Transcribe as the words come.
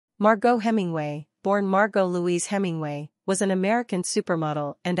Margaux Hemingway, born Margaux Louise Hemingway, was an American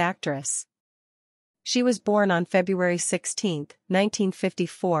supermodel and actress. She was born on February 16,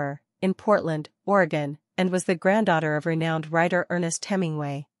 1954, in Portland, Oregon, and was the granddaughter of renowned writer Ernest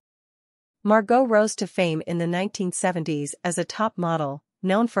Hemingway. Margaux rose to fame in the 1970s as a top model,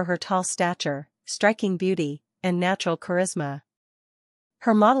 known for her tall stature, striking beauty, and natural charisma.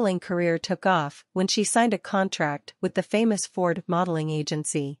 Her modeling career took off when she signed a contract with the famous Ford modeling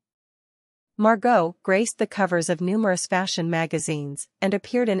agency. Margaux graced the covers of numerous fashion magazines and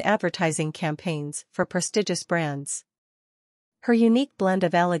appeared in advertising campaigns for prestigious brands. Her unique blend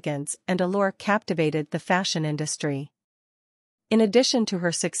of elegance and allure captivated the fashion industry. In addition to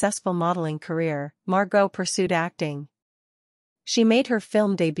her successful modeling career, Margaux pursued acting. She made her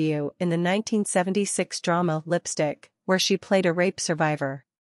film debut in the 1976 drama Lipstick, where she played a rape survivor.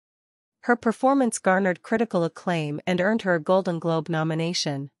 Her performance garnered critical acclaim and earned her a Golden Globe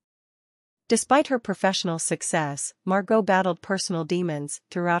nomination. Despite her professional success, Margaux battled personal demons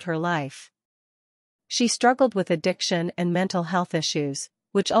throughout her life. She struggled with addiction and mental health issues,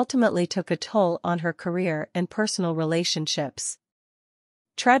 which ultimately took a toll on her career and personal relationships.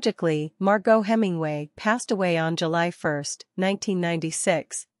 Tragically, Margaux Hemingway passed away on July 1,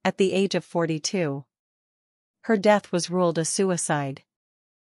 1996, at the age of 42. Her death was ruled a suicide.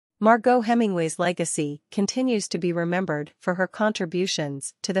 Margaux Hemingway's legacy continues to be remembered for her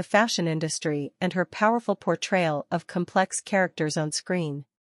contributions to the fashion industry and her powerful portrayal of complex characters on screen.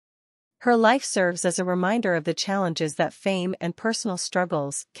 Her life serves as a reminder of the challenges that fame and personal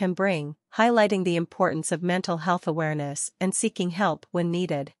struggles can bring, highlighting the importance of mental health awareness and seeking help when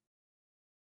needed.